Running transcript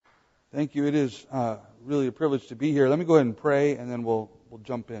Thank you. It is really a privilege to be here. Let me go ahead and pray, and then we'll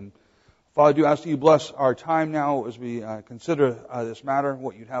jump in. Father, I do ask that you bless our time now as we consider this matter,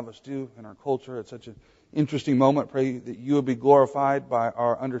 what you'd have us do in our culture. It's such an interesting moment. Pray that you would be glorified by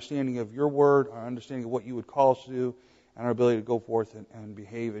our understanding of your word, our understanding of what you would call us to do, and our ability to go forth and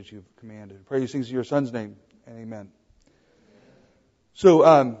behave as you've commanded. Pray these things in your Son's name, and amen. So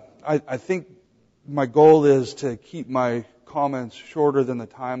I think my goal is to keep my comments shorter than the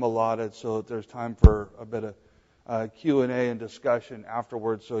time allotted so that there's time for a bit of Q&A and discussion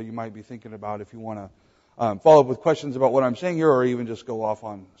afterwards. So you might be thinking about if you want to follow up with questions about what I'm saying here, or even just go off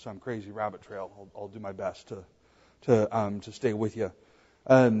on some crazy rabbit trail. I'll do my best to stay with you.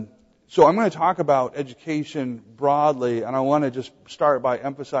 So I'm going to talk about education broadly, and I want to just start by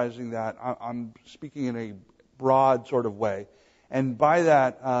emphasizing that I'm speaking in a broad sort of way. And by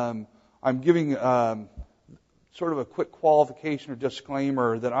that, I'm giving sort of a quick qualification or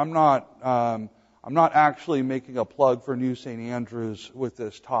disclaimer that I'm not actually making a plug for New St. Andrews with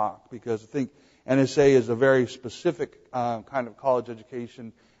this talk, because I think NSA is a very specific kind of college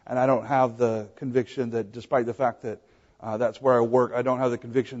education, and I don't have the conviction that, despite the fact that that's where I work, I don't have the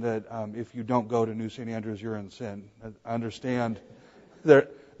conviction that if you don't go to New St. Andrews, you're in sin. I understand that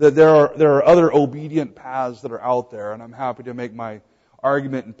there are other obedient paths that are out there, and I'm happy to make my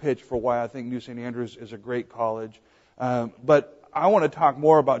argument and pitch for why I think New St. Andrews is a great college. But I want to talk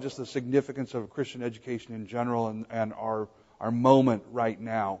more about just the significance of Christian education in general and our moment right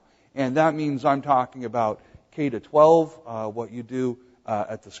now. And that means I'm talking about K to 12, what you do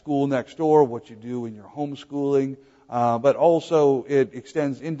at the school next door, what you do in your homeschooling, but also it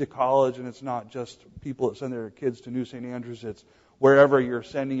extends into college, and it's not just people that send their kids to New St. Andrews. It's wherever you're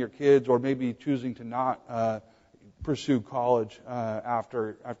sending your kids, or maybe choosing to not pursue college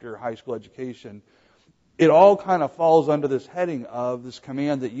after your high school education. It all kind of falls under this heading of this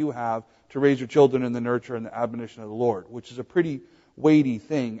command that you have to raise your children in the nurture and the admonition of the Lord, which is a pretty weighty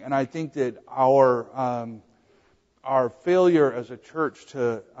thing. And I think that our failure as a church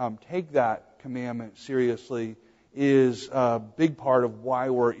to take that commandment seriously is a big part of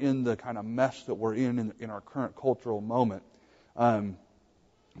why we're in the kind of mess that we're in our current cultural moment.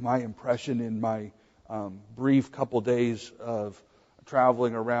 My impression in my brief couple days of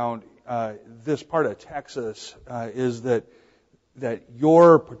traveling around this part of Texas is that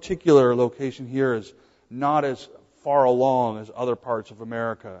your particular location here is not as far along as other parts of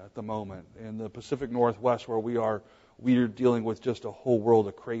America at the moment. In the Pacific Northwest, where we are dealing with just a whole world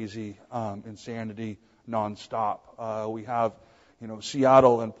of crazy insanity nonstop. We have,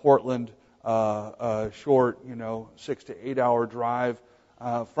 Seattle and Portland, a short, 6 to 8 hour drive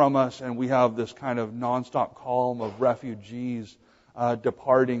from us, and we have this kind of nonstop column of refugees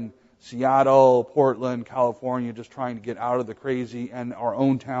departing Seattle, Portland, California, just trying to get out of the crazy. And our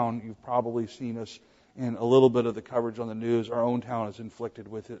own town, you've probably seen us in a little bit of the coverage on the news, our own town is inflicted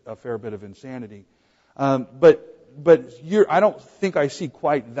with a fair bit of insanity. But I don't think I see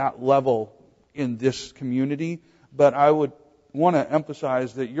quite that level in this community, but I would want to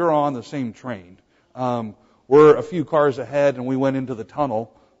emphasize that you're on the same train. We're a few cars ahead, and we went into the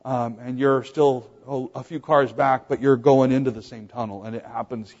tunnel, and you're still a few cars back, but you're going into the same tunnel, and it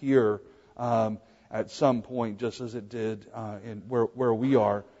happens here at some point, just as it did in where we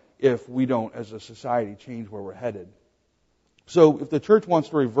are, if we don't, as a society, change where we're headed. So if the church wants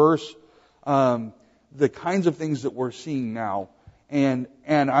to reverse the kinds of things that we're seeing now, and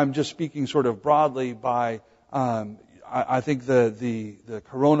I'm just speaking sort of broadly by, I think the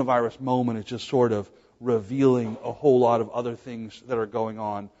coronavirus moment is just sort of revealing a whole lot of other things that are going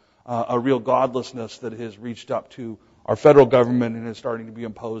on, a real godlessness that has reached up to our federal government and is starting to be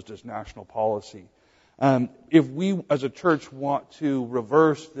imposed as national policy. If we as a church want to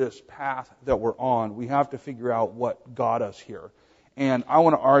reverse this path that we're on, we have to figure out what got us here. And I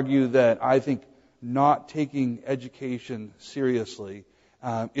want to argue that I think not taking education seriously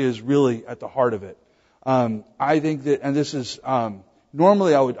is really at the heart of it. I think that, and this is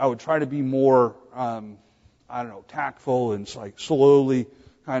normally I would try to be more tactful and like slowly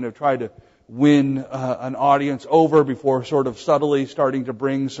kind of try to win an audience over before sort of subtly starting to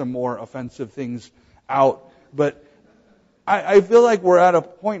bring some more offensive things out. But I feel like we're at a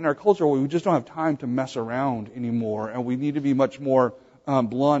point in our culture where we just don't have time to mess around anymore, and we need to be much more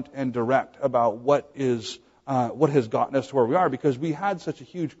blunt and direct about what has gotten us to where we are, because we had such a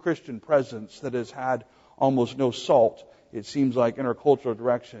huge Christian presence that has had almost no salt, it seems like, in our cultural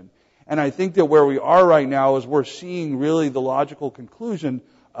direction. And I think that where we are right now is we're seeing really the logical conclusion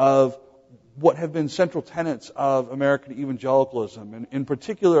of what have been central tenets of American evangelicalism, and in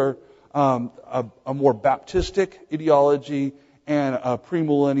particular a more Baptistic ideology and a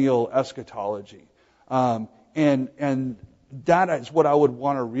premillennial eschatology. And that is what I would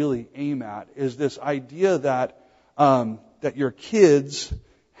want to really aim at, is this idea that that your kids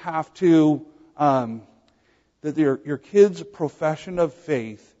have to, that your kids' profession of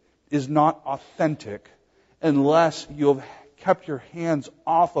faith is not authentic unless you have kept your hands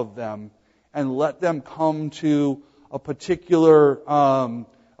off of them and let them come to a particular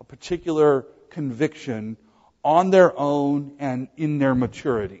conviction on their own and in their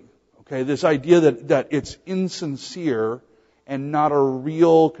maturity. Okay, this idea that it's insincere and not a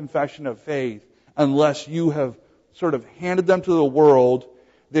real confession of faith unless you have sort of handed them to the world.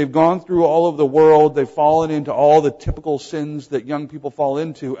 They've gone through all of the world. They've fallen into all the typical sins that young people fall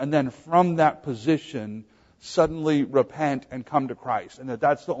into. And then from that position, suddenly repent and come to Christ. And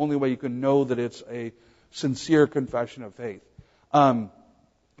that's the only way you can know that it's a sincere confession of faith.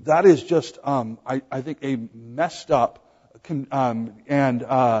 That is just, I think, a messed up and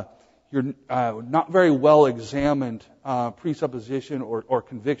you're not very well examined presupposition or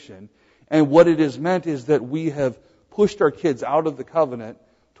conviction. And what it has meant is that we have pushed our kids out of the covenant,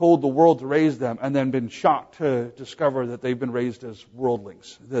 told the world to raise them, and then been shocked to discover that they've been raised as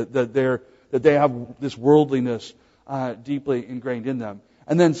worldlings, that they have this worldliness deeply ingrained in them.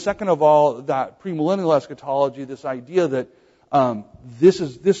 And then second of all, that premillennial eschatology, this idea that this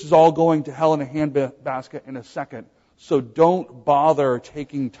is all going to hell in a handbasket in a second. So don't bother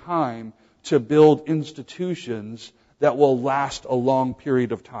taking time to build institutions that will last a long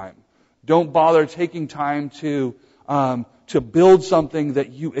period of time. Don't bother taking time to build something that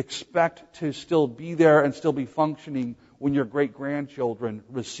you expect to still be there and still be functioning when your great-grandchildren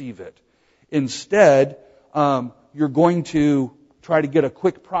receive it. Instead, you're going to try to get a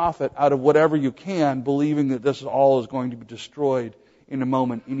quick profit out of whatever you can, believing that this all is going to be destroyed in a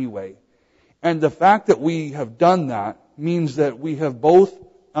moment anyway. And the fact that we have done that means that we have both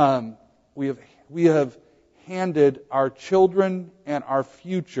we have handed our children and our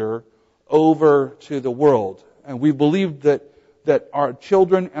future over to the world. And we believe that our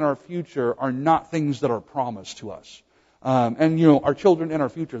children and our future are not things that are promised to us. And our children and our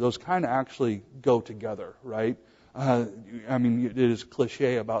future, those kind of actually go together, right? I mean, it is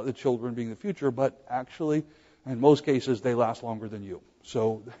cliche about the children being the future, but actually, in most cases, they last longer than you.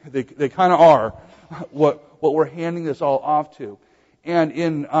 So they kind of are what we're handing this all off to. And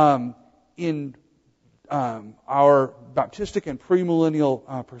in our Baptistic and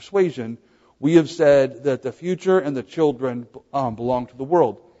premillennial persuasion, we have said that the future and the children belong to the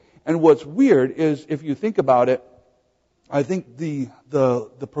world. And what's weird is, if you think about it, I think the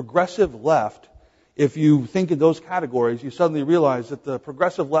progressive left, if you think in those categories, you suddenly realize that the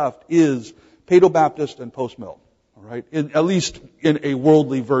progressive left is Paedo-Baptist and post-mill, all right? At least in a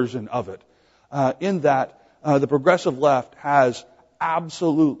worldly version of it. In that, the progressive left has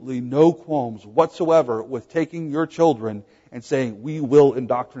absolutely no qualms whatsoever with taking your children and saying, we will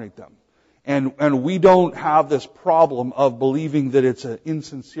indoctrinate them. And we don't have this problem of believing that it's an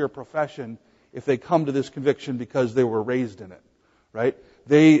insincere profession if they come to this conviction because they were raised in it, right?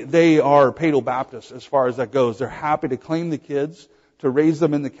 They are Paedo-Baptists as far as that goes. They're happy to claim the kids, to raise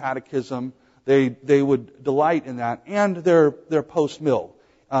them in the catechism. They would delight in that, and they're post-mill.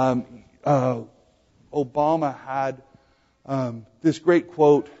 Obama had this great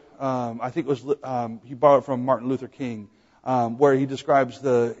quote. I think it was he borrowed it from Martin Luther King, where he describes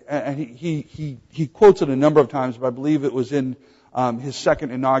and he quotes it a number of times, but I believe it was in his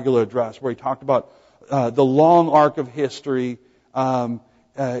second inaugural address, where he talked about the long arc of history.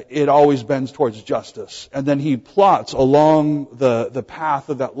 It always bends towards justice, and then he plots along the path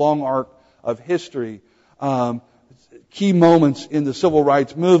of that long arc of history key moments in the civil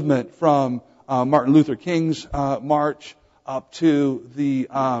rights movement, from Martin Luther King's march up to the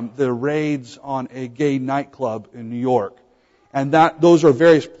raids on a gay nightclub in New York. And those are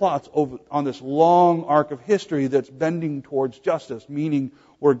various plots on this long arc of history that's bending towards justice, meaning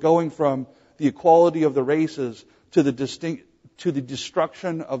we're going from the equality of the races to the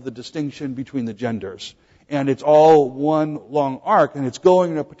destruction of the distinction between the genders. And it's all one long arc, and it's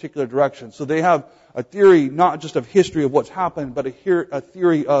going in a particular direction. So they have a theory not just of history of what's happened, but a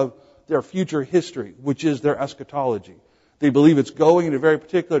theory of their future history, which is their eschatology. They believe it's going in a very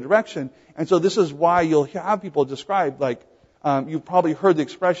particular direction. And so this is why you'll have people describe, like, you've probably heard the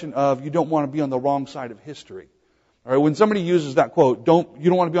expression of, you don't want to be on the wrong side of history. All right, when somebody uses that quote, you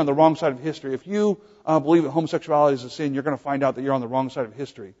don't want to be on the wrong side of history. If you believe that homosexuality is a sin, you're going to find out that you're on the wrong side of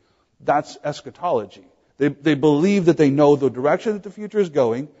history. That's eschatology. They believe that they know the direction that the future is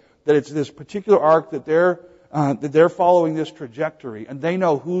going, that it's this particular arc that they're following this trajectory, and they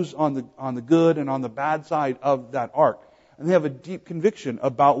know who's on the good and on the bad side of that arc. and they have a deep conviction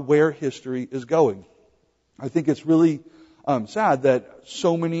about where history is going. I think it's really sad that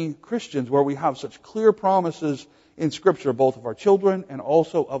so many Christians, where we have such clear promises in Scripture, both of our children and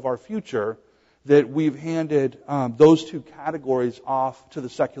also of our future, that we've handed those two categories off to the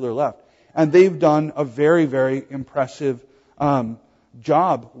secular left. And they've done a very, very impressive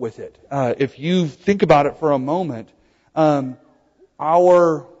job with it. If you think about it for a moment,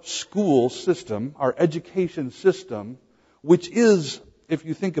 our school system, our education system, which is, if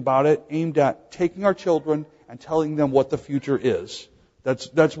you think about it, aimed at taking our children and telling them what the future is.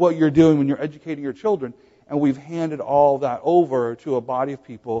 That's what you're doing when you're educating your children. And we've handed all that over to a body of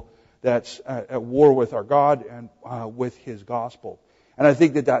people that's at war with our God and with His gospel. And I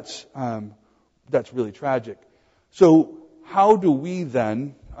think that's really tragic. So how do we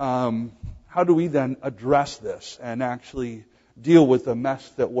then address this and actually deal with the mess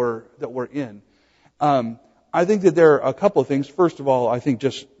that we're in? I think that there are a couple of things. First of all, I think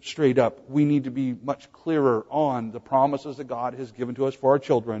just straight up, we need to be much clearer on the promises that God has given to us for our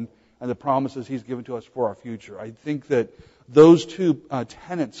children and the promises He's given to us for our future. I think that those two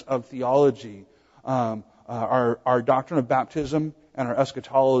tenets of theology, our doctrine of baptism and our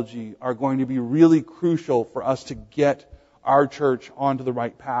eschatology, are going to be really crucial for us to get our church onto the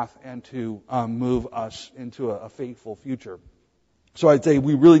right path and to move us into a faithful future. So I'd say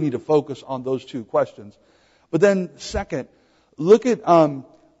we really need to focus on those two questions. But then, second, look at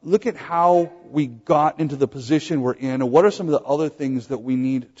how we got into the position we're in, and what are some of the other things that we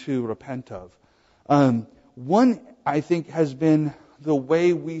need to repent of. One, I think, has been the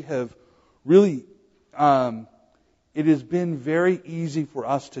way we have really. It has been very easy for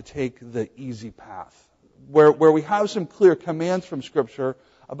us to take the easy path, where we have some clear commands from Scripture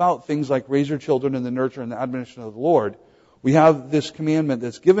about things like raise your children in the nurture and the admonition of the Lord. We have this commandment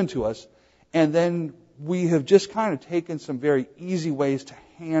that's given to us, and then we have just kind of taken some very easy ways to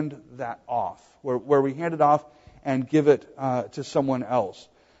hand that off, where we hand it off and give it to someone else.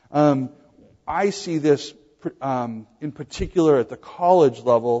 I see this in particular at the college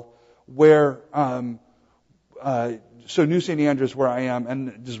level, where so New St. Andrews, where I am,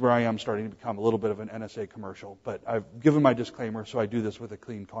 and this is where I am starting to become a little bit of an NSA commercial, but I've given my disclaimer, so I do this with a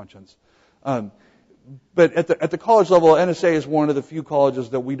clean conscience. But at the college level, NSA is one of the few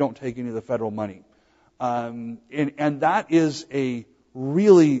colleges that we don't take any of the federal money. And that is a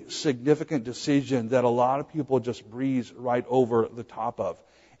really significant decision that a lot of people just breeze right over the top of.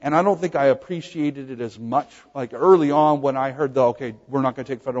 And I don't think I appreciated it as much. Like early on when I heard okay, we're not going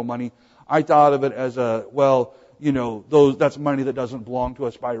to take federal money, I thought of it as that's money that doesn't belong to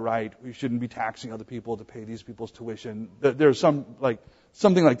us by right. We shouldn't be taxing other people to pay these people's tuition. There's something like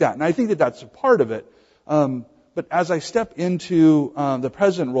that. And I think that that's a part of it. But as I step into the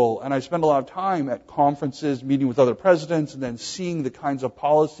president role, and I spend a lot of time at conferences, meeting with other presidents, and then seeing the kinds of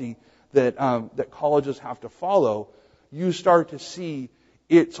policy that colleges have to follow, you start to see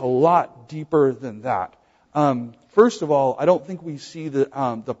it's a lot deeper than that. First of all, I don't think we see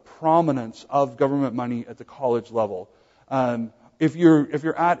the prominence of government money at the college level. If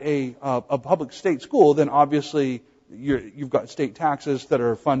you're at a public state school, then obviously you've got state taxes that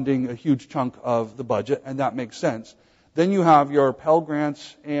are funding a huge chunk of the budget, and that makes sense. Then you have your Pell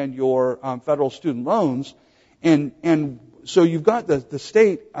Grants and your federal student loans, and so you've got the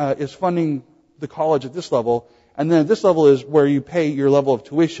state is funding the college at this level, and then at this level is where you pay your level of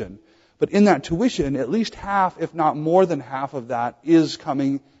tuition. But in that tuition, at least half, if not more than half of that, is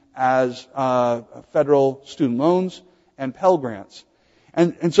coming as federal student loans and Pell Grants.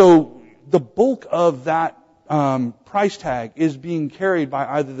 And so the bulk of that price tag is being carried by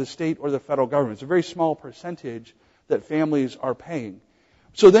either the state or the federal government. It's a very small percentage that families are paying.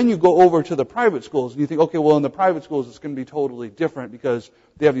 So then you go over to the private schools and you think, okay, well, in the private schools it's going to be totally different because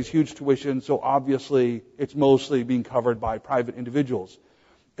they have these huge tuitions, so obviously it's mostly being covered by private individuals.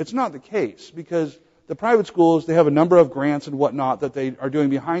 It's not the case, because the private schools, they have a number of grants and whatnot that they are doing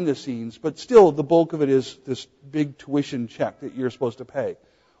behind the scenes, but still the bulk of it is this big tuition check that you're supposed to pay.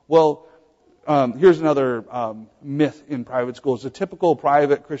 Well, here's another myth in private schools. A typical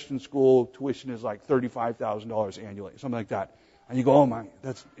private Christian school tuition is like $35,000 annually, something like that. And you go, oh my,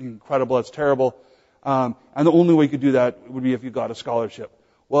 that's incredible, that's terrible. And the only way you could do that would be if you got a scholarship.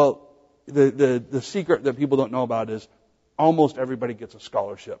 Well, the secret that people don't know about is almost everybody gets a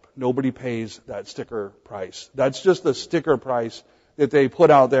scholarship. Nobody pays that sticker price. That's just the sticker price that they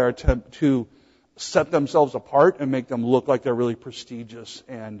put out there to set themselves apart and make them look like they're really prestigious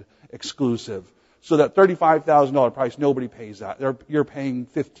and exclusive. So that $35,000 price, nobody pays that. You're paying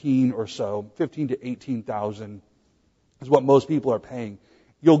 $15,000 to $18,000 is what most people are paying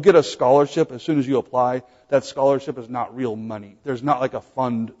You'll get a scholarship as soon as you apply. That scholarship is not real money. There's not like a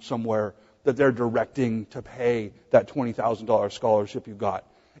fund somewhere that they're directing to pay that $20,000 scholarship you got.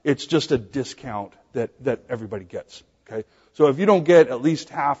 It's just a discount that everybody gets. Okay, so if you don't get at least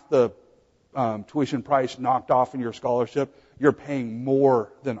half the tuition price knocked off in your scholarship, you're paying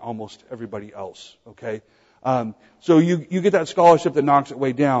more than almost everybody else. Okay, so you get that scholarship that knocks it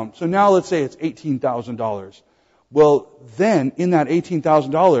way down. So now let's say it's $18,000. Well, then in that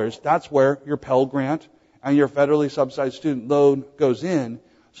 $18,000, that's where your Pell Grant and your federally subsidized student loan goes in,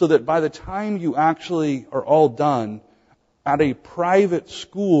 so that by the time you actually are all done at a private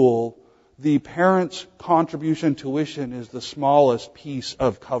school, the parent's contribution tuition is the smallest piece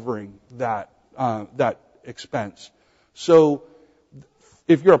of covering that expense. So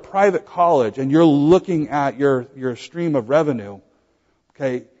if you're a private college and you're looking at your stream of revenue,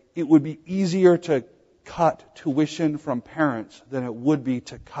 okay, it would be easier to cut tuition from parents than it would be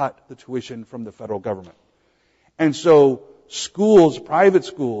to cut the tuition from the federal government. And so schools, private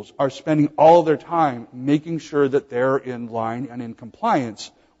schools, are spending all of their time making sure that they're in line and in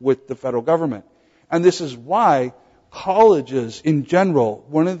compliance with the federal government. And this is why colleges in general,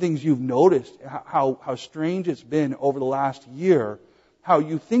 one of the things you've noticed, how strange it's been over the last year, how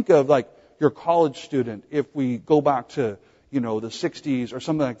you think of like your college student, if we go back to the 60s or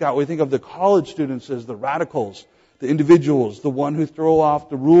something like that, we think of the college students as the radicals, the individuals, the one who throw off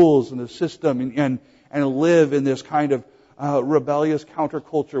the rules and the system and live in this kind of rebellious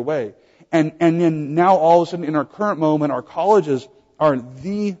counterculture way. And then now all of a sudden in our current moment, our colleges are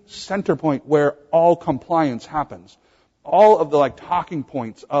the center point where all compliance happens. All of the talking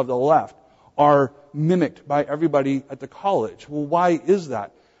points of the left are mimicked by everybody at the college. Well, why is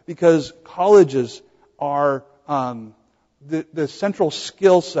that? Because colleges are the central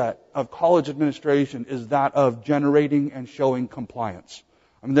skill set of college administration is that of generating and showing compliance.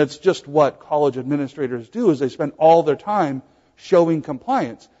 I mean, that's just what college administrators do, is they spend all their time showing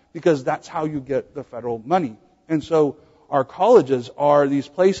compliance, because that's how you get the federal money. And so our colleges are these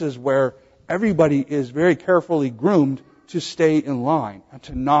places where everybody is very carefully groomed to stay in line and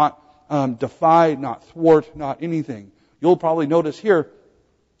to not defy, not thwart, not anything. You'll probably notice here,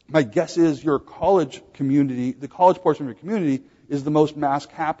 my guess is your college community, the college portion of your community, is the most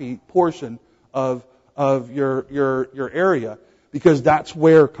mask-happy portion of your area, because that's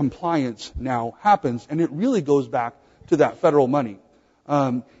where compliance now happens, and it really goes back to that federal money.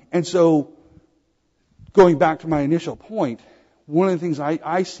 And so, going back to my initial point, one of the things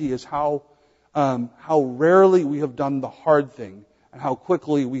I see is how rarely we have done the hard thing and how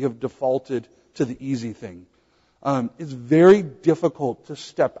quickly we have defaulted to the easy thing. It's very difficult to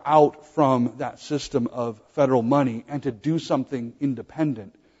step out from that system of federal money and to do something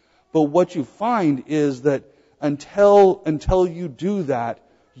independent. But what you find is that until you do that,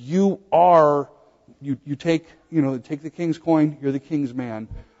 you take the king's coin, you're the king's man.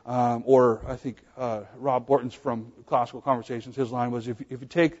 Or I think Rob Borton's from Classical Conversations, his line was, if you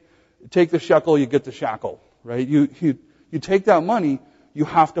take the shekel, you get the shackle, right? You take that money, you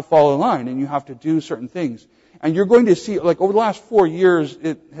have to fall in line and you have to do certain things. And you're going to see, over the last 4 years,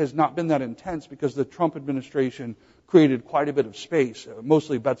 it has not been that intense because the Trump administration created quite a bit of space.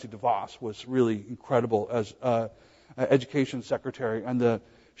 Mostly Betsy DeVos was really incredible as education secretary, and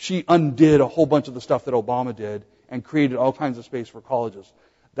she undid a whole bunch of the stuff that Obama did and created all kinds of space for colleges.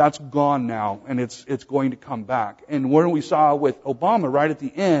 That's gone now, and it's going to come back. And what we saw with Obama right at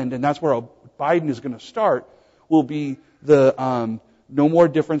the end, and that's where Biden is going to start, will be the no more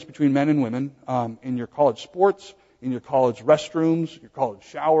difference between men and women in your college sports, in your college restrooms, your college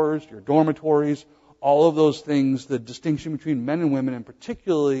showers, your dormitories, all of those things, the distinction between men and women, and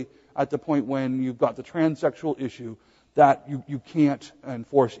particularly at the point when you've got the transsexual issue, that you can't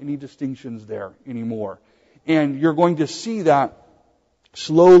enforce any distinctions there anymore. And you're going to see that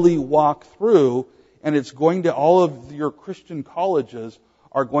slowly walk through, and it's going to, all of your Christian colleges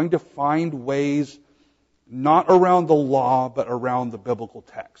are going to find ways, not around the law, but around the biblical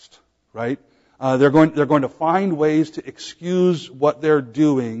text, right? They're going to find ways to excuse what they're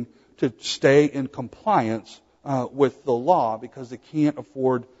doing to stay in compliance with the law, because they can't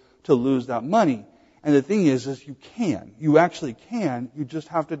afford to lose that money. And the thing is you actually can, you just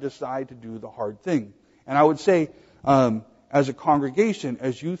have to decide to do the hard thing. And I would say, as a congregation,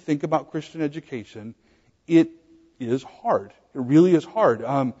 as you think about Christian education, it is hard. It really is hard.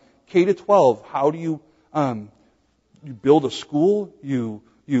 K to 12, how do you build a school? You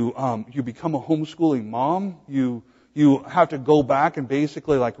become a homeschooling mom. You have to go back and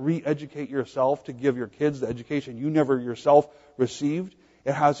basically re-educate yourself to give your kids the education you never yourself received.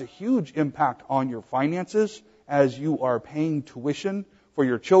 It has a huge impact on your finances as you are paying tuition for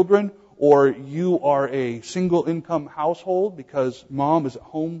your children, or you are a single income household because mom is at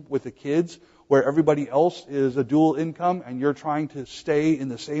home with the kids, where everybody else is a dual income and you're trying to stay in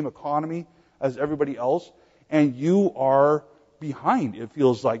the same economy as everybody else, and you are behind. It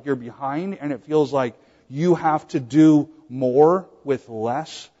feels like you're behind, and it feels like you have to do more with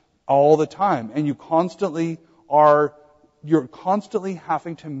less all the time. And you're constantly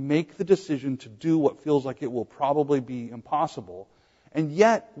having to make the decision to do what feels like it will probably be impossible. And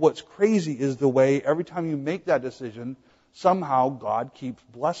yet, what's crazy is the way every time you make that decision, somehow God keeps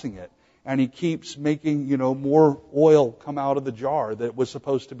blessing it. And He keeps making, more oil come out of the jar that was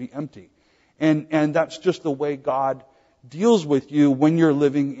supposed to be empty. And that's just the way God deals with you when you're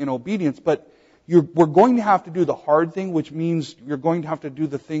living in obedience. But we're going to have to do the hard thing, which means you're going to have to do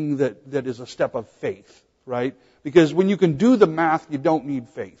the thing that is a step of faith, right? Because when you can do the math, you don't need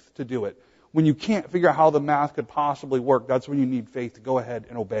faith to do it. When you can't figure out how the math could possibly work, that's when you need faith to go ahead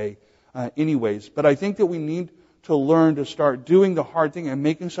and obey anyways. But I think that we need to learn to start doing the hard thing and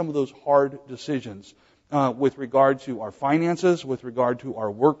making some of those hard decisions with regard to our finances, with regard to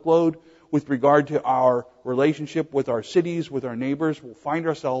our workload, with regard to our relationship with our cities, with our neighbors. We'll find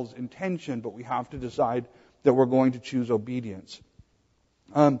ourselves in tension, but we have to decide that we're going to choose obedience.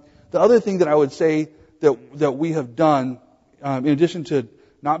 The other thing that I would say that we have done, in addition to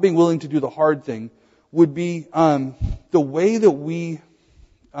not being willing to do the hard thing, would be the way that we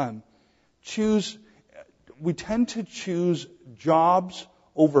choose. We tend to choose jobs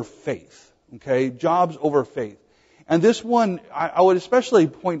over faith. Okay, jobs over faith. And this one, I would especially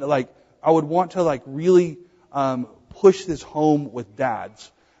point to, I would want to really push this home with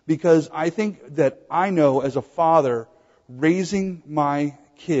dads, because I think that I know as a father raising my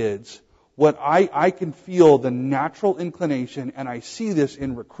kids, what I can feel the natural inclination, and I see this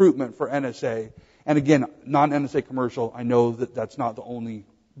in recruitment for NSA. And again, non-NSA commercial, I know that that's not the only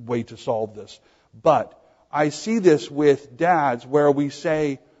way to solve this. But I see this with dads where we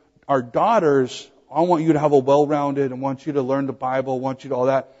say, our daughters, I want you to have a well-rounded, I want you to learn the Bible, I want you to all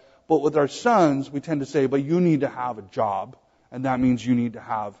that. But with our sons, we tend to say, but you need to have a job, and that means you need to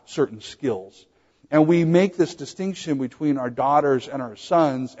have certain skills. And we make this distinction between our daughters and our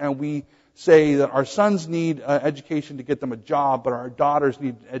sons, and we say that our sons need education to get them a job, but our daughters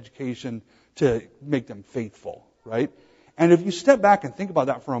need education to make them faithful, right? And if you step back and think about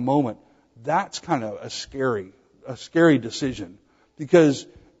that for a moment, that's kind of a scary decision. Because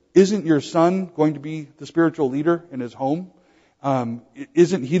isn't your son going to be the spiritual leader in his home?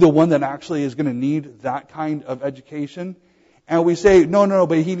 Isn't he the one that actually is going to need that kind of education? And we say, no,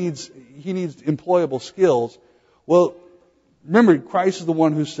 but he needs employable skills. Well, remember, Christ is the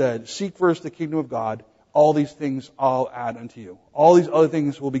one who said, seek first the kingdom of God, all these things I'll add unto you. All these other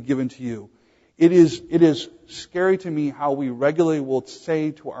things will be given to you. It is scary to me how we regularly will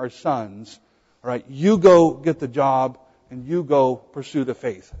say to our sons, all right, you go get the job and you go pursue the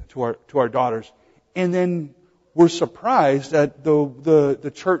faith, to our daughters. And then we're surprised at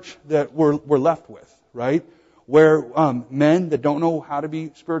the church that we're left with, right? Where men that don't know how to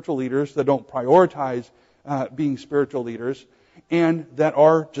be spiritual leaders, that don't prioritize being spiritual leaders, and that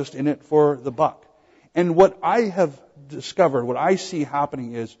are just in it for the buck. And what I have discovered, what I see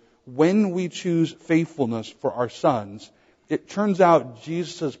happening is, when we choose faithfulness for our sons, it turns out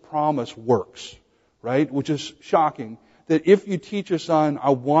Jesus' promise works, right? Which is shocking. That if you teach your son,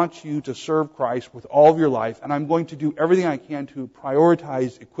 I want you to serve Christ with all of your life, and I'm going to do everything I can to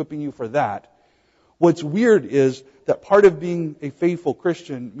prioritize equipping you for that. What's weird is that part of being a faithful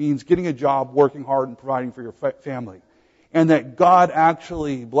Christian means getting a job, working hard, and providing for your family. And that God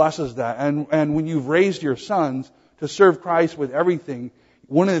actually blesses that. And when you've raised your sons to serve Christ with everything,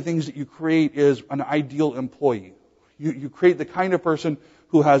 one of the things that you create is an ideal employee. You create the kind of person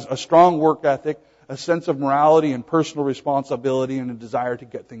who has a strong work ethic, a sense of morality and personal responsibility, and a desire to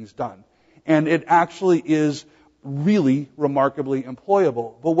get things done. And it actually is really remarkably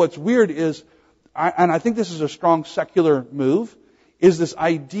employable. But what's weird is, and I think this is a strong secular move, is this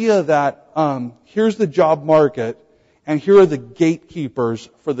idea that here's the job market, and here are the gatekeepers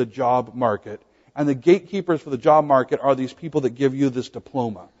for the job market. And the gatekeepers for the job market are these people that give you this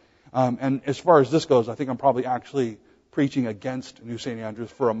diploma. And as far as this goes, I think I'm probably actually preaching against New St.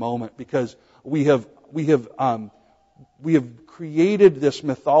 Andrews for a moment, because we have created this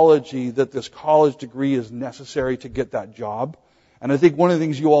mythology that this college degree is necessary to get that job. And I think one of the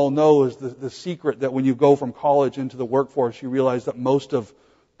things you all know is the secret that when you go from college into the workforce, you realize that most of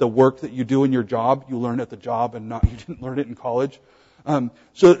the work that you do in your job, you learn at the job, and you didn't learn it in college.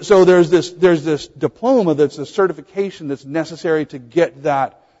 So there's this diploma that's a certification that's necessary to get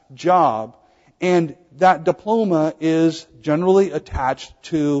that job. And that diploma is generally attached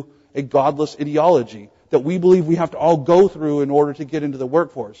to a godless ideology that we believe we have to all go through in order to get into the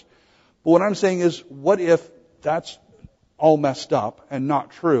workforce. But what I'm saying is, what if that's all messed up and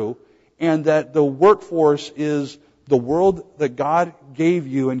not true, and that the workforce is the world that God gave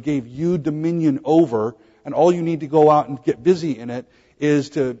you and gave you dominion over, and all you need to go out and get busy in it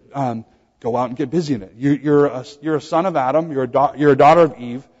is to go out and get busy in it. You're a son of Adam. You're a daughter of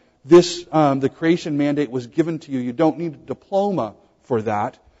Eve. The creation mandate was given to you. You don't need a diploma for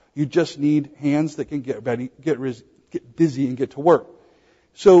that. You just need hands that can get busy and get to work.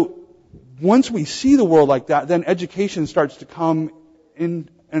 So once we see the world like that, then education starts to come in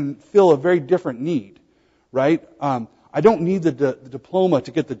and fill a very different need, right? I don't need the diploma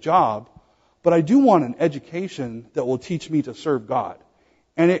to get the job, but I do want an education that will teach me to serve God.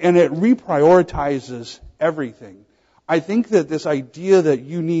 And it reprioritizes everything. I think that this idea that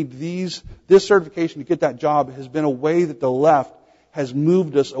you need this certification to get that job has been a way that the left has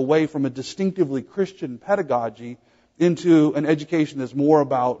moved us away from a distinctively Christian pedagogy into an education that's more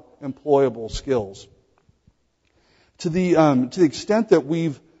about employable skills. To the extent that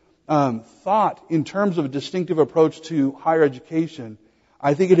we've thought in terms of a distinctive approach to higher education,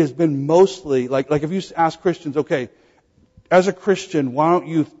 I think it has been mostly, like if you ask Christians, okay, as a Christian, why don't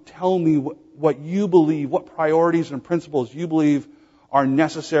you tell me what you believe, what priorities and principles you believe are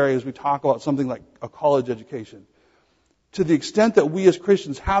necessary as we talk about something like a college education. To the extent that we as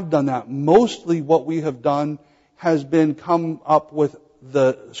Christians have done that, mostly what we have done has been come up with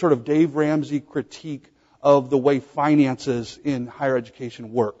the sort of Dave Ramsey critique of the way finances in higher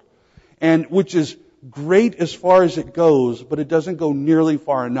education work. And which is great as far as it goes, but it doesn't go nearly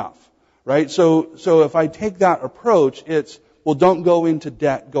far enough. Right? So if I take that approach, it's, well, don't go into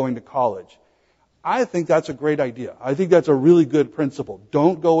debt going to college. I think that's a great idea. I think that's a really good principle.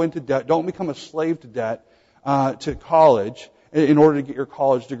 Don't go into debt. Don't become a slave to debt to college in order to get your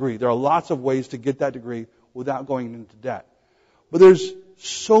college degree. There are lots of ways to get that degree without going into debt. But there's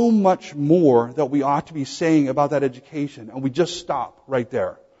so much more that we ought to be saying about that education, and we just stop right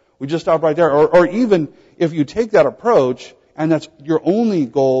there. We just stop right there. Or even if you take that approach and that's your only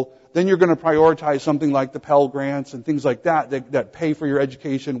goal, then you're going to prioritize something like the Pell Grants and things like that pay for your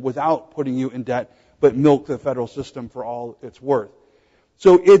education without putting you in debt, but milk the federal system for all it's worth.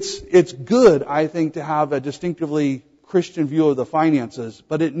 So it's good, I think, to have a distinctively Christian view of the finances,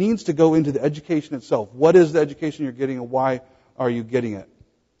 but it needs to go into the education itself. What is the education you're getting, and why are you getting it?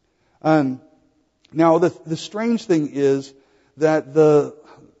 Now, the strange thing is that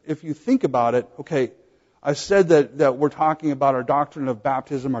if you think about it, okay, I said that we're talking about our doctrine of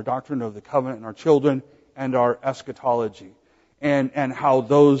baptism, our doctrine of the covenant and our children, and our eschatology, and how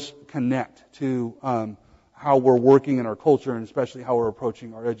those connect to how we're working in our culture, and especially how we're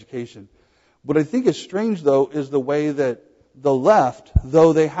approaching our education. What I think is strange, though, is the way that the left,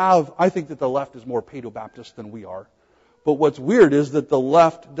 though I think that the left is more paedo-Baptist than we are. But what's weird is that the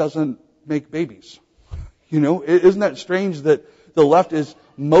left doesn't make babies. Isn't that strange that the left is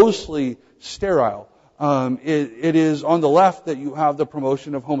mostly sterile? It is on the left that you have the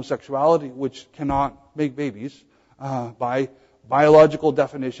promotion of homosexuality, which cannot make babies by biological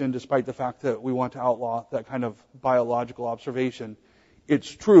definition, despite the fact that we want to outlaw that kind of biological observation. It's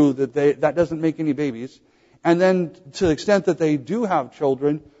true that that doesn't make any babies. And then to the extent that they do have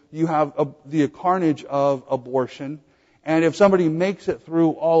children, you have the carnage of abortion. And if somebody makes it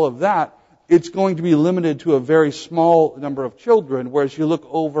through all of that, it's going to be limited to a very small number of children, whereas you look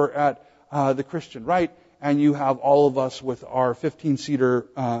over at the Christian right, and you have all of us with our 15-seater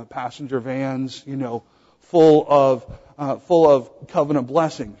passenger vans, full of covenant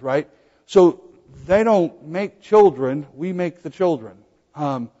blessings, right? So they don't make children, we make the children.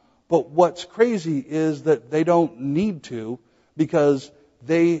 But what's crazy is that they don't need to, because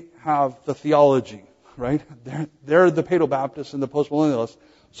they have the theology, right? They're the paedo-Baptists and the postmillennialists,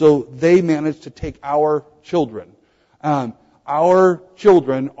 so they manage to take our children. Our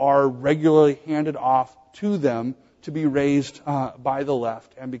children are regularly handed off to them to be raised by the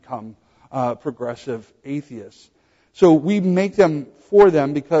left and become progressive atheists. So we make them for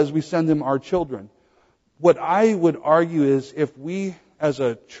them because we send them our children. What I would argue is, if we as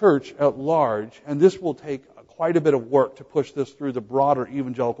a church at large, and this will take quite a bit of work to push this through the broader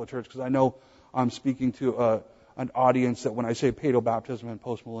evangelical church, because I know I'm speaking to an audience that when I say paedo-baptism and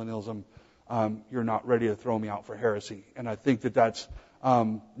postmillennialism, you're not ready to throw me out for heresy. And I think that that's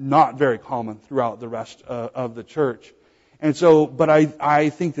not very common throughout the rest of the church. And so, but I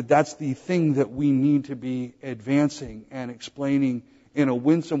think that that's the thing that we need to be advancing and explaining in a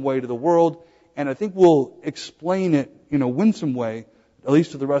winsome way to the world. And I think we'll explain it in a winsome way, at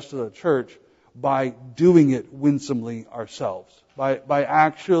least to the rest of the church, by doing it winsomely ourselves, by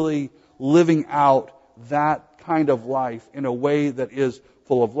actually living out that kind of life in a way that is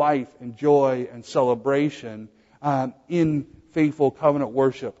full of life and joy and celebration in faithful covenant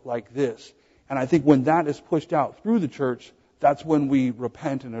worship like this. And I think when that is pushed out through the church, that's when we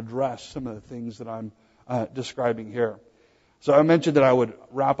repent and address some of the things that I'm describing here. So I mentioned that I would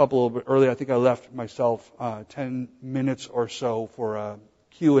wrap up a little bit early. I think I left myself 10 minutes or so for a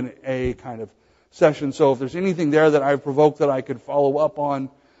Q&A kind of session. So if there's anything there that I've provoked that I could follow up on,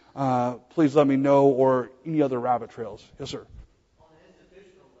 please let me know, or any other rabbit trails. Yes, sir. On an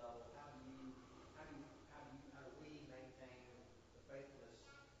institutional level, how do we maintain the faithfulness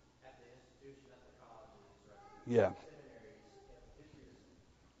at the institution, at the colleges, right? Yeah. Seminaries, issues,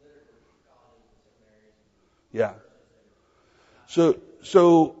 literature, colleges and seminaries. Yeah.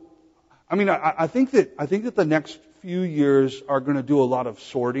 So, I mean, I think that the next few years are going to do a lot of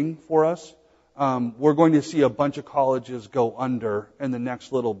sorting for us. We're going to see a bunch of colleges go under in the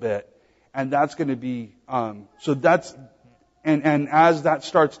next little bit, and that's going to be so that's and as that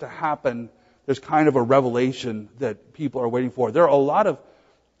starts to happen, there's kind of a revelation that people are waiting for. There are a lot of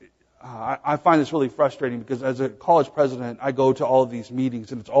I find this really frustrating because as a college president, I go to all of these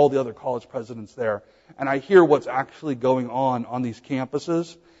meetings and it's all the other college presidents there, and I hear what's actually going on these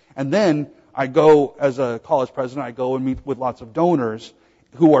campuses. And then I go, as a college president, I go and meet with lots of donors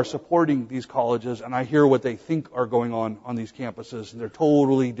who are supporting these colleges, and I hear what they think are going on these campuses, and they're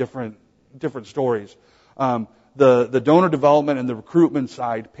totally different stories. The donor development and the recruitment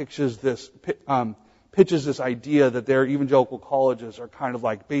side pitches this idea that their evangelical colleges are kind of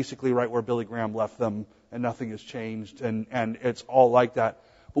like basically right where Billy Graham left them, and nothing has changed, and it's all like that.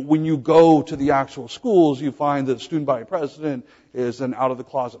 But when you go to the actual schools, you find that the student body president is an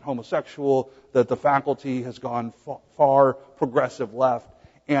out-of-the-closet homosexual, that the faculty has gone far progressive left,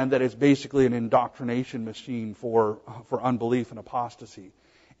 and that it's basically an indoctrination machine for unbelief and apostasy.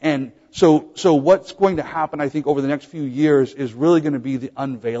 And so what's going to happen, I think, over the next few years is really going to be the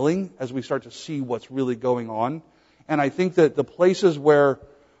unveiling as we start to see what's really going on. And I think that the places where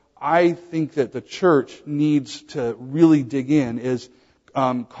I think that the church needs to really dig in is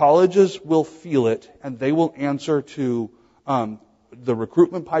colleges will feel it, and they will answer to the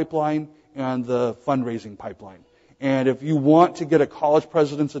recruitment pipeline and the fundraising pipeline. And if you want to get a college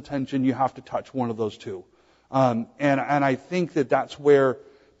president's attention, you have to touch one of those two. And I think that that's where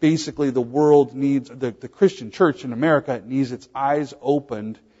basically the world needs, the Christian church in America needs its eyes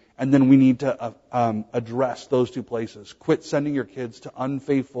opened, and then we need to address those two places. Quit sending your kids to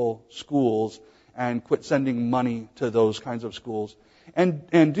unfaithful schools and quit sending money to those kinds of schools. And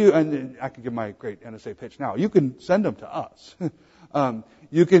I can give my great NSA pitch now. You can send them to us.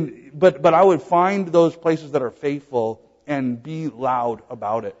 But I would find those places that are faithful and be loud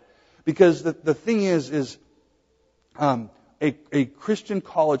about it. Because the thing is a Christian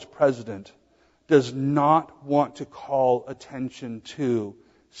college president does not want to call attention to,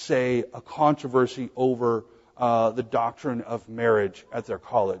 say, a controversy over the doctrine of marriage at their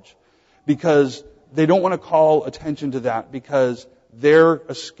college. Because they don't want to call attention to that because they're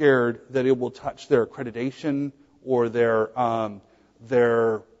scared that it will touch their accreditation or their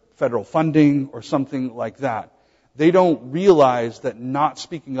federal funding or something like that. They don't realize that not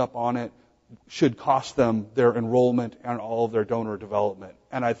speaking up on it should cost them their enrollment and all of their donor development.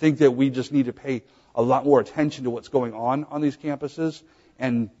 And I think that we just need to pay a lot more attention to what's going on these campuses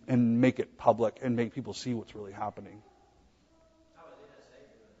and make it public and make people see what's really happening. How is NSA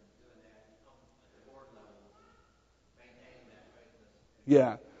doing that at the board level, maintaining that faithfulness?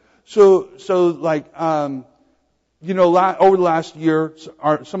 Yeah. So like, over the last year,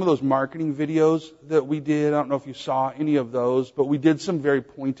 some of those marketing videos that we did, I don't know if you saw any of those, but we did some very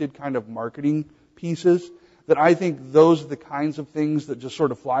pointed kind of marketing pieces that I think those are the kinds of things that just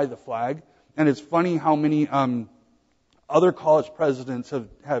sort of fly the flag. And it's funny how many other college presidents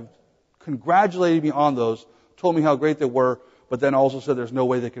have congratulated me on those, told me how great they were, but then also said there's no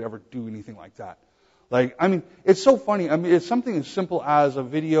way they could ever do anything like that. Like, I mean, it's so funny. I mean, it's something as simple as a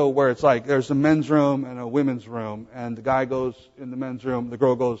video where it's like there's a men's room and a women's room, and the guy goes in the men's room, the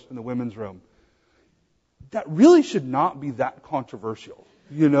girl goes in the women's room. That really should not be that controversial.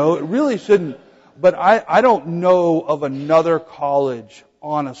 It really shouldn't. But I don't know of another college,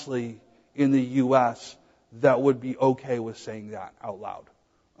 honestly, in the U.S. that would be okay with saying that out loud.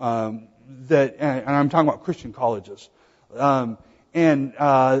 And I'm talking about Christian colleges. And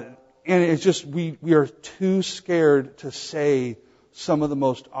it's just, we are too scared to say some of the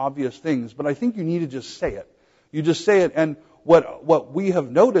most obvious things. But I think you need to just say it. You just say it. And what we have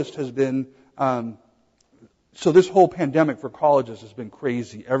noticed has been So this whole pandemic for colleges has been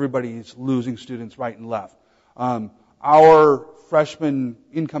crazy. Everybody's losing students right and left. Our freshman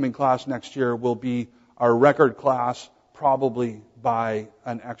incoming class next year will be our record class probably by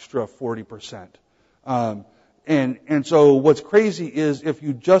an extra 40%. And so what's crazy is if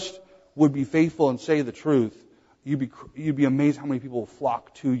you just would be faithful and say the truth, you'd be amazed how many people will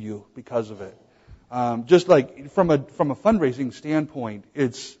flock to you because of it. Just like from a fundraising standpoint,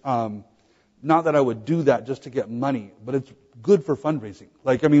 it's not that I would do that just to get money, but it's good for fundraising.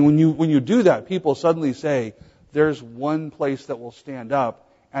 Like, I mean, when you do that, people suddenly say, there's one place that will stand up,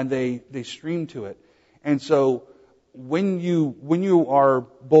 and they stream to it. And so when you are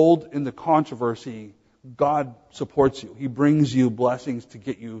bold in the controversy, God supports you. He brings you blessings to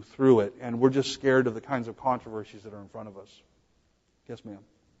get you through it. And we're just scared of the kinds of controversies that are in front of us. Yes, ma'am.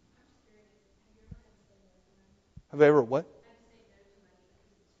 Have I ever what?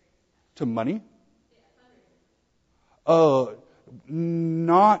 To money?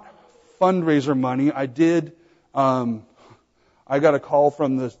 Not fundraiser money. I did. I got a call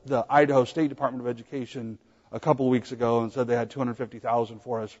from the Idaho State Department of Education a couple of weeks ago and said they had $250,000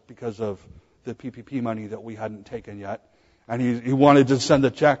 for us because of the PPP money that we hadn't taken yet. And he wanted to send a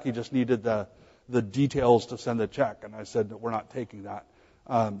check. He just needed the details to send the check. And I said that we're not taking that.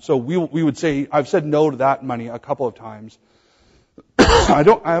 So we would say, I've said no to that money a couple of times. I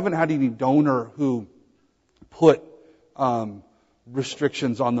haven't had any donor who put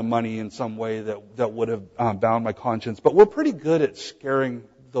restrictions on the money in some way that would have bound my conscience. But we're pretty good at scaring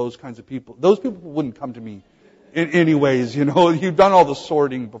those kinds of people. Those people wouldn't come to me in any ways, you know. You've done all the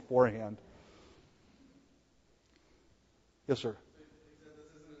sorting beforehand. Yes, sir.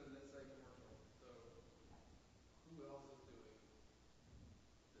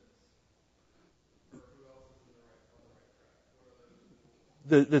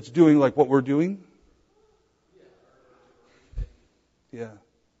 That's doing like what we're doing? Yeah.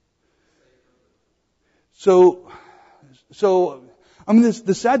 So I mean,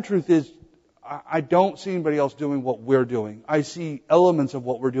 the sad truth is, I don't see anybody else doing what we're doing. I see elements of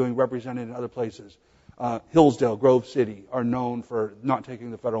what we're doing represented in other places. Hillsdale, Grove City are known for not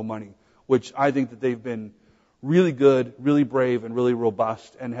taking the federal money, which I think that they've been really good, really brave, and really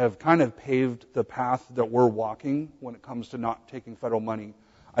robust, and have kind of paved the path that we're walking when it comes to not taking federal money.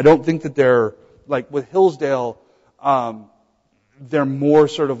 I don't think that they're, like with Hillsdale, they're more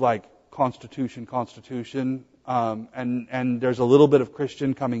sort of like Constitution, and there's a little bit of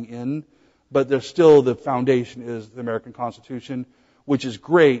Christian coming in, but there's still the foundation is the American Constitution, which is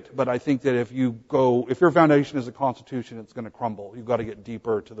great, but I think that if your foundation is the Constitution, it's going to crumble. You've got to get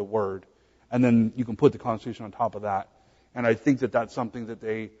deeper to the Word, and then you can put the Constitution on top of that. And I think that that's something that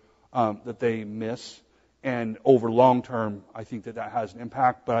they miss. And over long term, I think that has an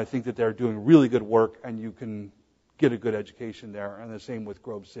impact. But I think that they're doing really good work, and you can get a good education there. And the same with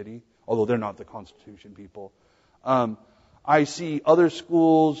Grove City, although they're not the Constitution people. I see other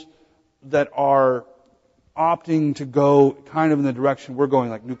schools that are opting to go kind of in the direction we're going,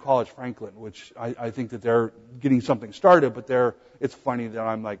 like New College Franklin, which I think that they're getting something started, but it's funny that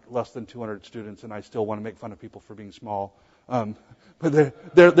I'm like less than 200 students and I still want to make fun of people for being small. But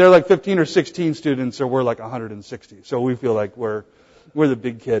they're like 15 or 16 students, or we're like 160. So we feel like we're the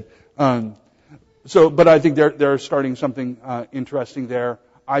big kid. But I think they're starting something interesting there.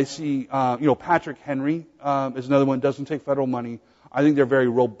 I see, Patrick Henry is another one. Doesn't take federal money. I think they're very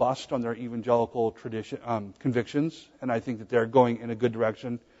robust on their evangelical tradition convictions, and I think that they're going in a good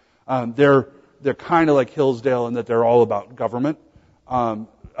direction. They're kind of like Hillsdale in that they're all about government, but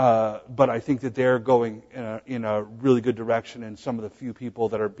I think that they're going in a really good direction. And some of the few people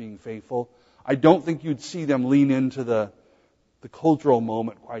that are being faithful, I don't think you'd see them lean into the cultural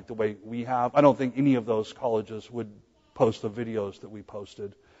moment quite the way we have. I don't think any of those colleges would post the videos that we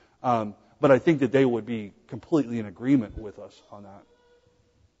posted. But I think that they would be completely in agreement with us on that.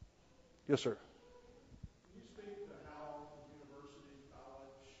 Yes, sir. Can you speak to how university,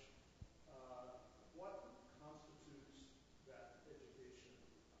 college, what constitutes that education?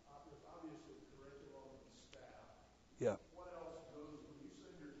 There's obviously curriculum and staff. Yeah. What else goes when you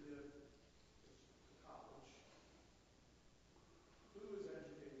send your kid to college? Who is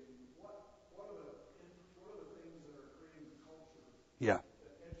educating? What are the things that are creating the culture? Yeah.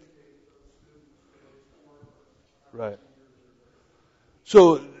 Right.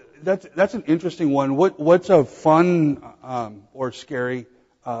 So that's an interesting one. What's a fun or scary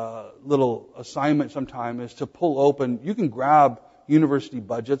little assignment sometime is to pull open. You can grab university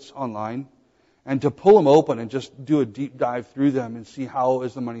budgets online and to pull them open and just do a deep dive through them and see how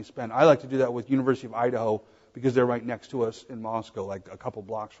is the money spent. I like to do that with University of Idaho because they're right next to us in Moscow, like a couple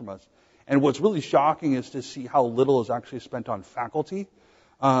blocks from us. And what's really shocking is to see how little is actually spent on faculty,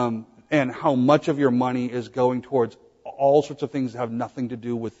 and how much of your money is going towards all sorts of things that have nothing to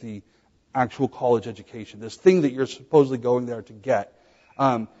do with the actual college education. This thing that you're supposedly going there to get.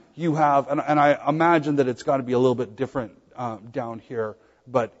 You have, and I imagine that it's got to be a little bit different down here,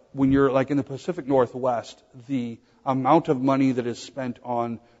 but when you're like in the Pacific Northwest, the amount of money that is spent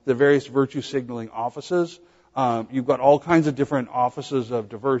on the various virtue signaling offices, you've got all kinds of different offices of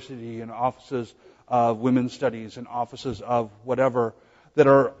diversity and offices of women's studies and offices of whatever that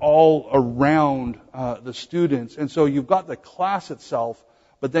are all around the students. And so you've got the class itself,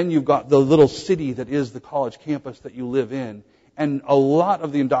 but then you've got the little city that is the college campus that you live in. And a lot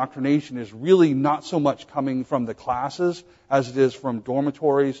of the indoctrination is really not so much coming from the classes as it is from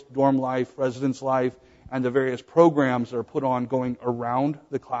dormitories, dorm life, residence life, and the various programs that are put on going around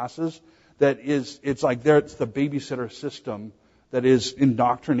the classes. It's like it's the babysitter system that is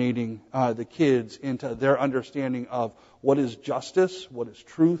indoctrinating the kids into their understanding of what is justice, what is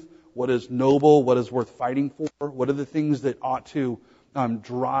truth, what is noble, what is worth fighting for, what are the things that ought to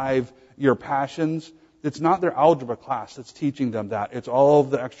drive your passions. It's not their algebra class that's teaching them that. It's all of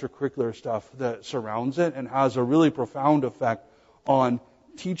the extracurricular stuff that surrounds it and has a really profound effect on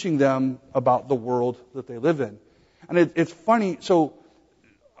teaching them about the world that they live in. And it's funny, so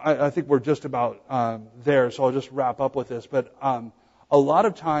I think we're just about there, so I'll just wrap up with this. But a lot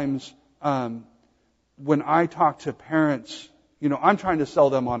of times when I talk to parents, I'm trying to sell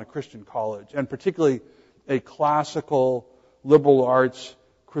them on a Christian college, and particularly a classical liberal arts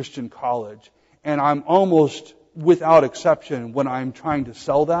Christian college. And I'm almost, without exception, when I'm trying to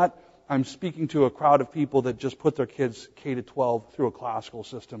sell that, I'm speaking to a crowd of people that just put their kids K-12 through a classical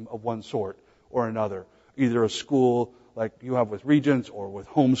system of one sort or another. Either a school like you have with Regents or with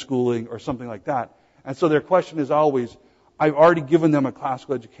homeschooling or something like that. And so their question is always, I've already given them a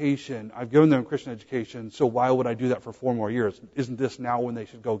classical education, I've given them a Christian education, so why would I do that for 4 more years? Isn't this now when they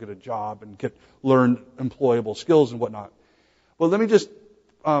should go get a job and learn employable skills and whatnot? Well, let me just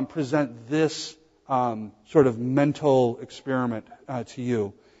present this sort of mental experiment to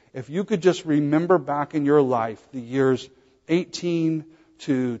you. If you could just remember back in your life the years 18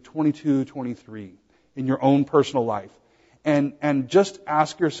 to 22, 23 in your own personal life, and just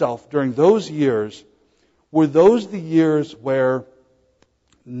ask yourself during those years, were those the years where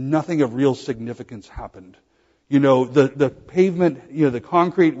nothing of real significance happened? The pavement, the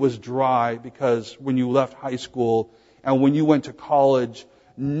concrete was dry because when you left high school and when you went to college,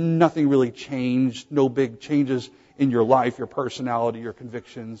 nothing really changed, no big changes in your life, your personality, your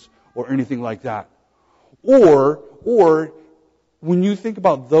convictions, or anything like that. Or when you think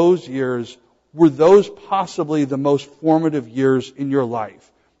about those years, were those possibly the most formative years in your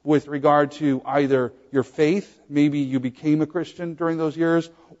life with regard to either your faith, maybe you became a Christian during those years,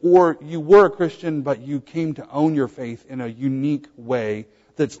 or you were a Christian but you came to own your faith in a unique way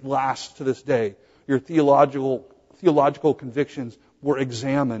that lasts to this day. Your theological convictions were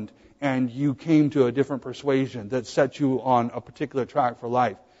examined and you came to a different persuasion that set you on a particular track for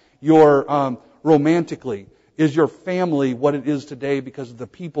life. Romantically, is your family what it is today because of the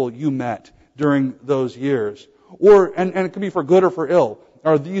people you met during those years? And it can be for good or for ill.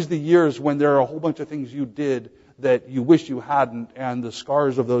 Are these the years when there are a whole bunch of things you did that you wish you hadn't, and the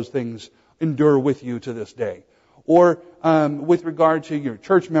scars of those things endure with you to this day? Or with regard to your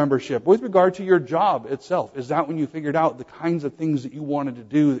church membership, with regard to your job itself, is that when you figured out the kinds of things that you wanted to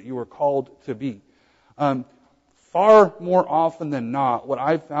do, that you were called to be? Far more often than not, what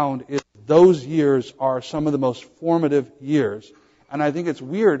I've found is those years are some of the most formative years. And I think it's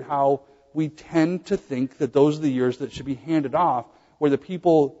weird how we tend to think that those are the years that should be handed off, where the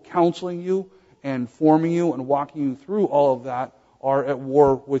people counseling you and forming you and walking you through all of that are at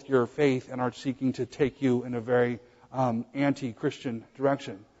war with your faith and are seeking to take you in a very anti-Christian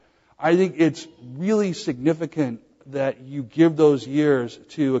direction. I think it's really significant that you give those years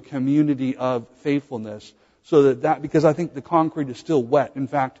to a community of faithfulness, so that because I think the concrete is still wet. In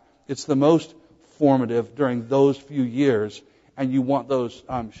fact, it's the most formative during those few years, and you want those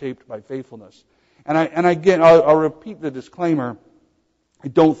shaped by faithfulness. And again, I'll repeat the disclaimer. I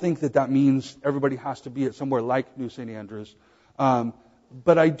don't think that means everybody has to be at somewhere like New St. Andrews.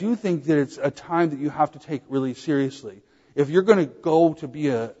 But I do think that it's a time that you have to take really seriously. If you're going to go to be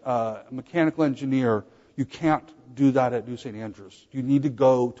a mechanical engineer, you can't do that at New St. Andrews. You need to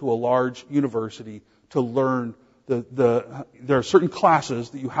go to a large university to learn there are certain classes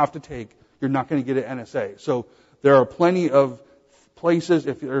that you have to take you're not going to get at NSA. So there are plenty of places,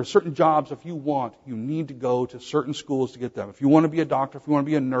 if there are certain jobs, if you need to go to certain schools to get them. If you want to be a doctor, if you want to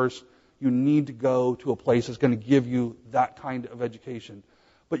be a nurse, you need to go to a place that's going to give you that kind of education.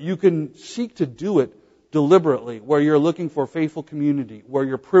 But you can seek to do it deliberately, where you're looking for faithful community, where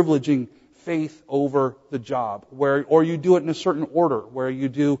you're privileging faith over the job, or you do it in a certain order, where you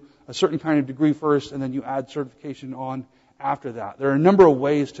do a certain kind of degree first and then you add certification on after that. There are a number of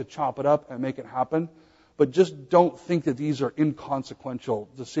ways to chop it up and make it happen, but just don't think that these are inconsequential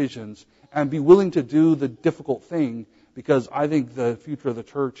decisions, and be willing to do the difficult thing, because I think the future of the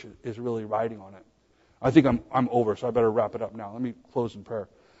church is really riding on it. I think I'm over, so I better wrap it up now. Let me close in prayer.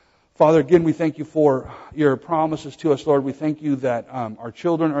 Father, again, we thank you for your promises to us, Lord. We thank you that our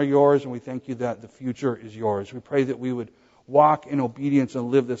children are yours, and we thank you that the future is yours. We pray that we would walk in obedience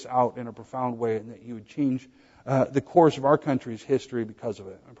and live this out in a profound way, and that you would change the course of our country's history because of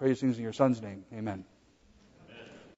it. I pray these things in your Son's name. Amen.